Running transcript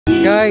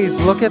Guys,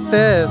 look at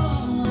this.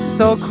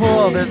 So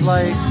cool. There's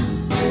like,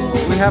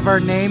 we have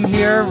our name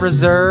here,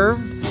 reserved,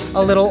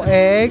 a little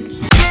egg.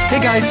 Hey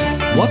guys,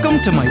 welcome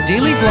to my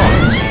daily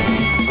vlogs.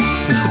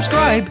 Please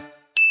subscribe.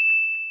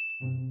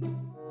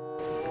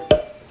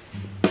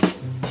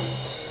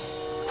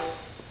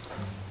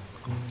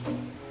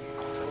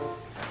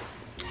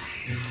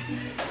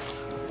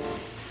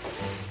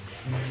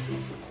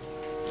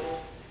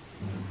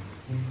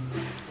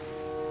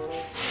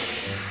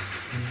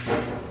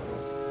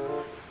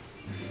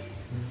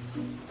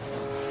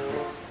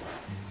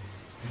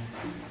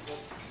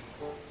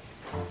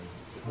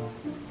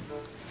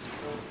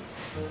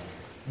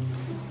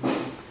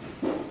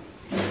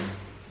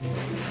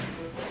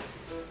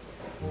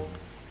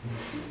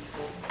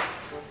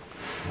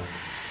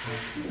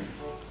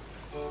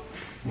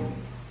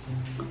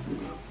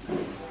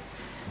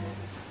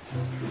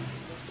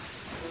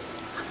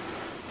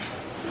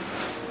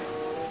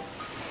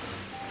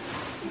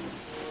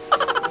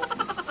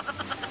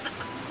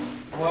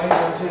 Why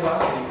don't you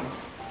laughing?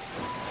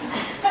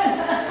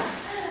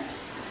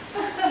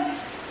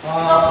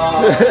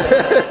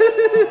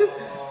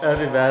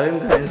 Happy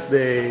Valentine's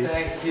Day.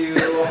 Thank you.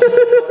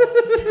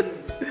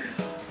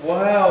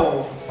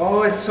 Wow.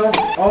 Oh, it's so.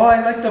 Oh,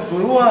 I like the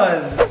blue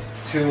ones.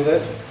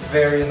 Tulip.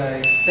 Very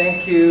nice.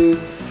 Thank you.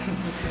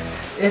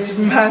 It's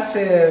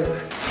massive.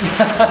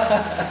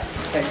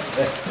 Thanks,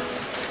 man.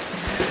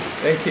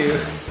 Thank you.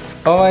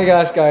 Oh my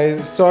gosh,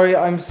 guys. Sorry,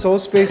 I'm so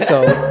spaced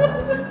out.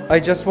 I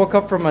just woke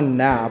up from a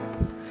nap.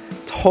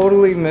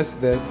 Totally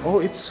missed this. Oh,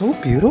 it's so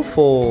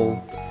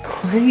beautiful.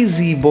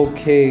 Crazy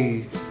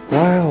bouquet.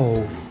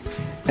 Wow.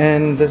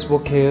 And this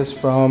bouquet is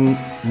from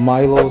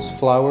Milo's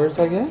Flowers,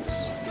 I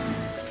guess.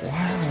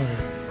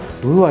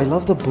 Wow. Ooh, I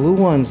love the blue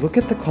ones. Look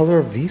at the color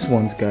of these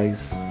ones,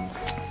 guys.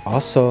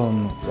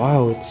 Awesome.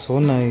 Wow, it's so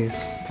nice.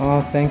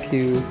 Oh, thank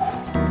you.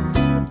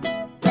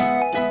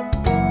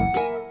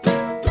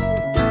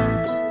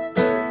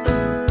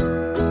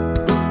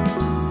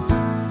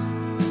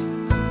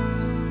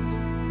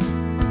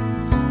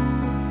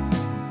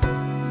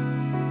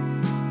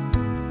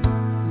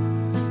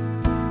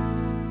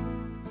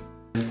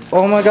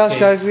 Oh my gosh,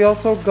 guys, we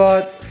also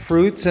got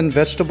fruits and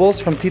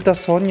vegetables from Tita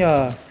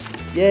Sonia.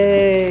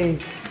 Yay!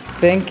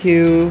 Thank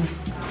you.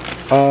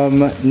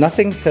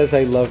 Nothing says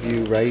I love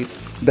you, right?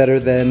 Better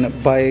than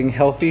buying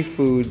healthy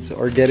foods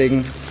or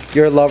getting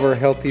your lover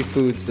healthy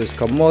foods. There's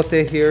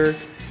kamote here.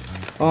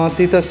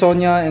 Tita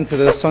Sonia and to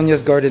the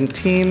Sonia's Garden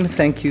team,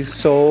 thank you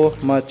so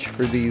much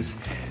for these.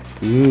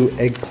 Ooh,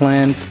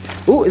 eggplant.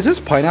 Ooh, is this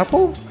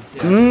pineapple?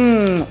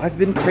 Yeah. I've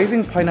been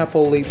craving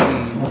pineapple lately.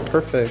 Oh,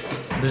 perfect.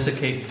 There's a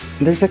cake.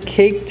 There's a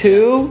cake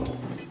too?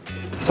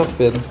 What's up,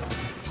 Ben?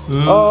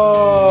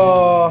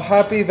 Oh,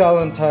 happy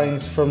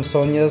Valentines from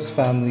Sonia's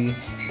family.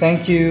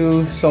 Thank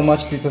you so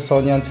much, Tita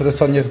Sonia, and to the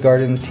Sonia's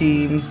Garden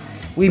team.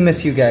 We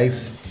miss you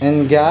guys.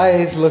 And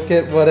guys, look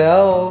at what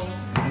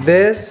else.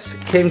 This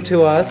came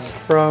to us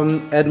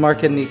from Ed,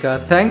 Mark, and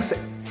Nika. Thanks,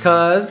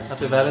 cuz.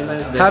 Happy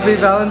Valentine's Day. Happy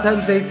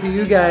Valentine's Day to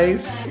you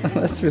guys.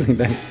 That's really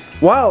nice.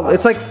 Wow,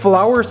 it's like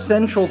Flower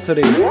Central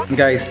today.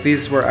 Guys,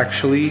 these were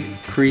actually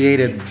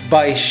created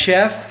by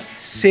Chef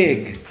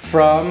Sig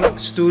from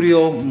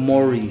Studio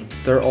Mori.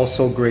 They're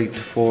also great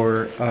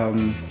for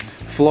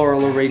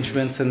floral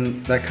arrangements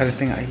and that kind of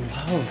thing. I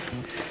love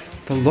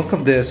the look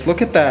of this.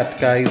 Look at that,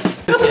 guys.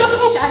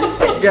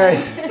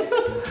 Guys,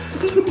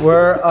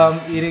 we're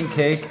eating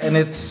cake and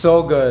it's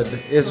so good.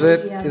 Is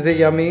it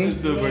yummy? It's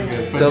super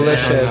good.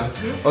 Delicious.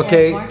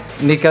 Okay,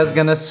 Nika's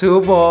gonna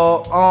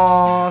subo.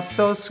 Oh,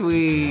 so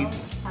sweet.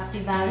 Happy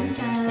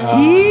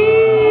Valentine.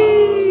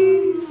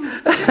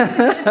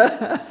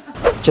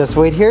 Just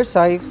wait here,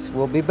 Sipes.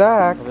 We'll be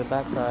back. We'll be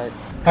back, guys.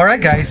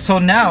 Alright guys, so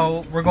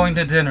now we're going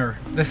to dinner.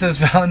 This is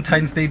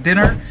Valentine's Day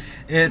dinner.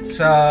 It's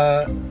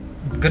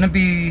gonna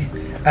be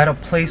at a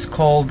place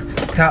called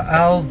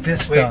Taal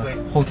Vista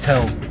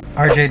Hotel.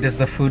 RJ, does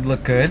the food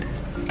look good?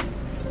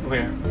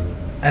 Where?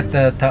 At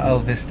the Taal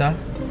Vista?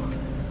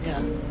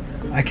 Yeah.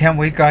 I can't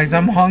wait, guys.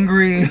 I'm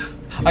hungry.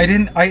 I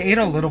ate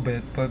a little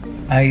bit, but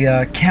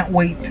I can't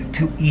wait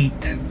to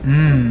eat.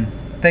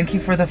 Thank you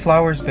for the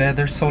flowers, babe.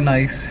 They're so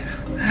nice.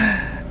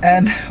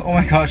 And oh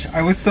my gosh,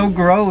 I was so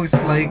gross.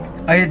 Like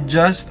I had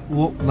just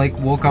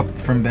woke up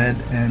from bed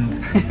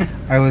and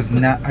I was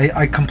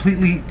I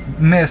completely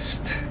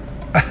missed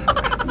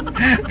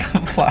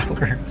the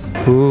flowers.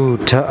 Ooh,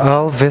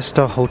 Taal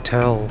Vista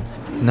Hotel.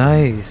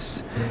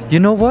 Nice. You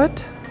know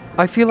what?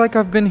 I feel like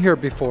I've been here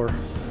before.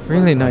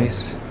 Really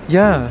nice.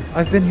 Yeah,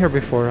 I've been here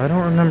before. I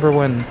don't remember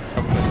when.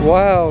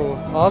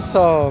 Wow,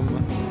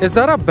 awesome. Is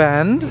that a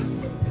band?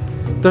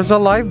 There's a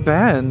live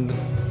band.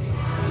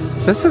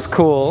 This is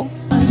cool.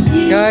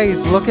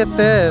 Guys, look at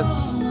this.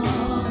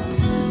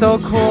 So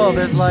cool.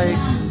 There's like,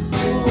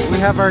 we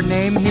have our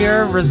name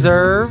here,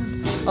 reserved,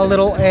 a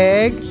little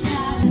egg.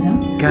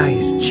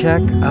 Guys,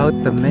 check out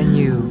the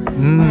menu.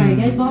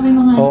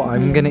 Oh,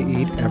 I'm gonna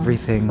eat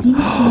everything.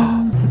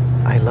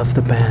 I love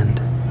the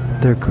band.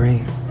 They're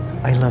great.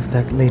 I love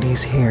that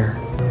lady's hair.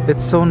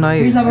 It's so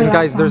nice. And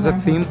guys, there's a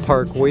theme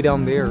park way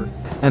down there.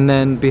 And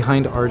then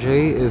behind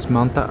RJ is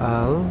Mount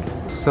Taal.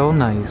 So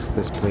nice,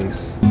 this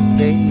place.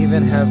 They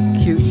even have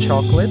cute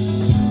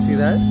chocolates. See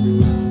that?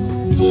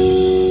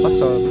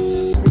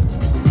 Awesome.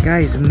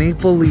 Guys,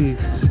 maple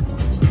leaves.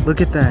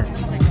 Look at that.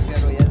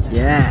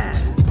 Yeah.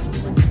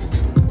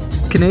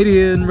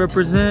 Canadian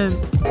represent.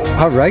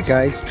 Alright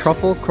guys,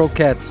 truffle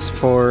croquettes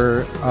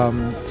for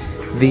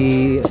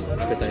the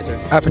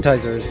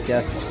appetizers.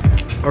 Yes.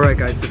 Alright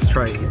guys, let's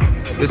try it.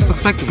 This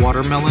looks like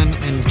watermelon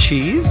and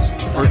cheese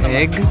or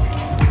egg.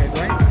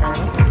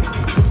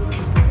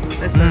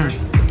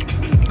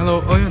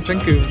 Hello. Oh yeah,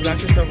 thank you. That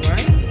is the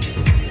wine?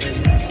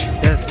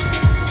 Yes.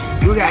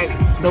 You guys,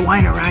 the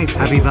wine arrived.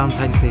 Happy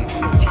Valentine's Day.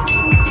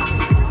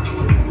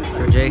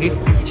 RJ,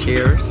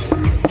 cheers.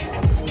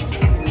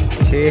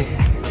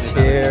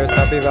 Cheers.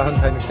 Happy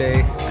Valentine's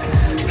Day.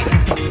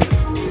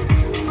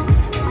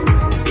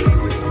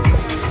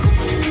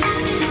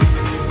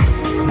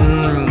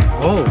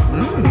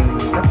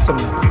 That's some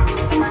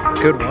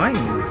good wine.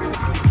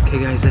 Okay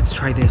guys, let's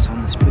try this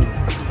on the spoon.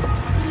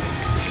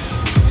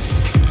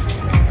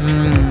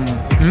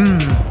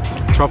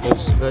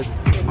 Truffles.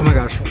 Oh my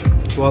gosh.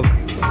 Well,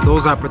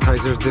 those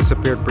appetizers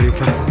disappeared pretty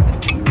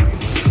fast.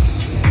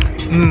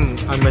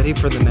 I'm ready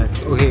for the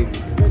next. Okay,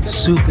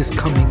 soup is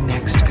coming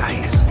next,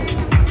 guys.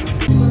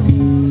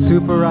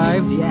 Soup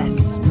arrived,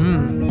 yes.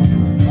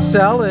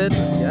 Salad,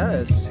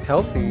 yes.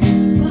 Healthy.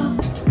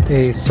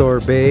 A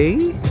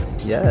sorbet,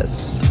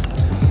 yes.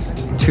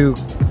 To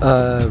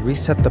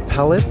reset the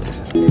palate.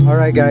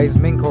 Alright guys,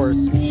 main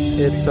course.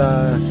 It's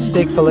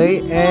steak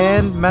fillet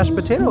and mashed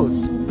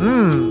potatoes.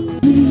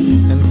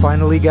 And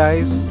finally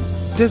guys,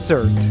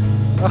 dessert.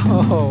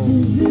 Oh,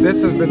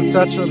 this has been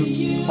such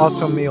an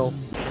awesome meal.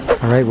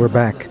 Alright, we're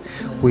back.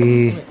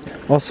 We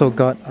also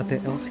got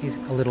Ate Elsie's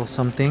a little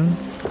something,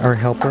 our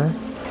helper,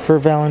 for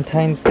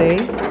Valentine's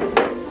Day.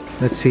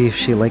 Let's see if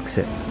she likes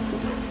it.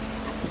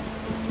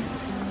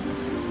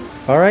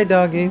 Alright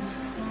doggies.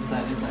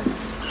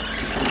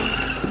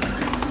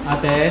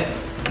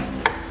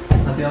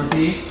 Ate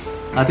Elsie?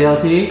 Ate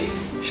Elsie?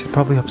 She's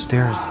probably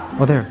upstairs.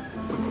 Oh, there.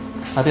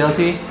 Ate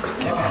Elsie? Go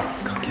give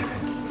it. Go give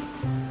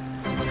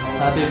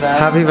it.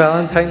 Happy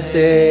Valentine's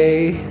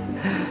Day.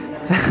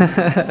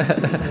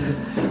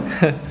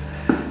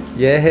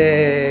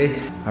 Yay.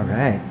 All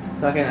right.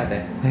 Sa akin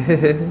ate.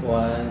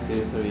 1,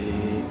 2,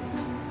 3.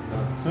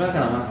 Smell ka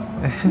naman.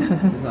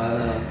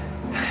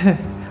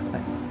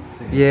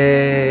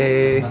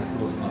 Yay. Mas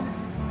close na.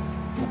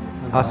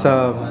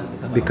 Awesome.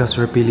 Because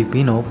we're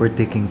Filipino, we're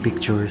taking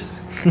pictures.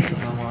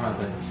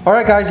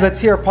 Alright guys, let's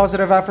hear a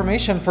positive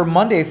affirmation for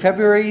Monday,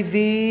 February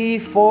the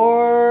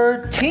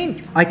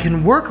 14th. I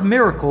can work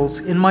miracles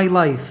in my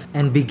life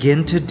and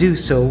begin to do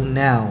so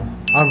now.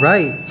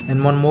 Alright,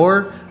 and one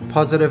more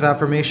positive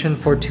affirmation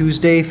for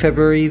Tuesday,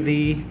 February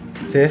the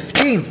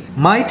 15th.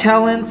 My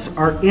talents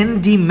are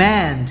in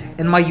demand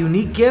and my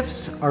unique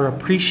gifts are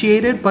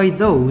appreciated by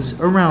those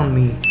around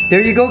me.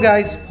 There you go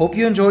guys. Hope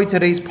you enjoyed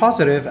today's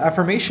positive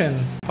affirmation.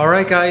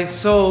 Alright guys,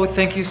 so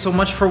thank you so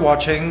much for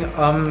watching.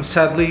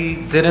 Sadly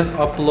didn't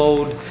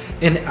upload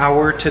an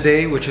hour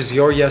today, which is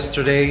your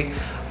yesterday,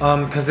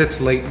 because it's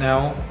late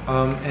now.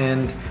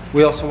 And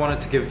we also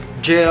wanted to give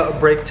Jeah a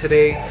break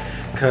today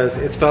because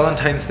it's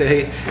Valentine's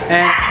Day.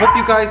 And hope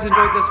you guys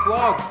enjoyed this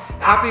vlog.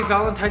 Happy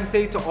Valentine's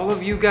Day to all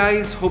of you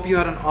guys. Hope you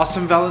had an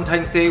awesome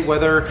Valentine's Day,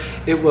 whether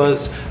it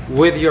was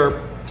with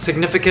your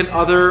significant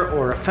other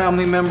or a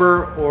family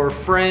member or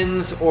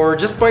friends or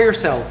just by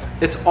yourself.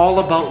 It's all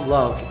about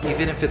love,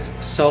 even if it's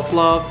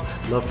self-love,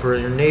 love for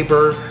your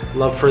neighbor,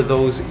 love for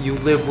those you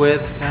live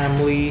with,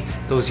 family,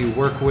 those you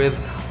work with,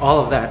 all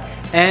of that.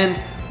 And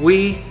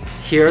we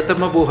here at the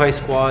Mabuhay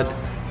Squad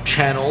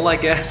channel, I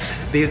guess,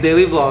 these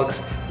daily vlogs,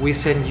 we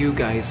send you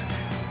guys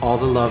all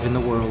the love in the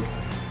world.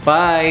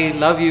 Bye.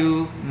 Love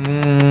you.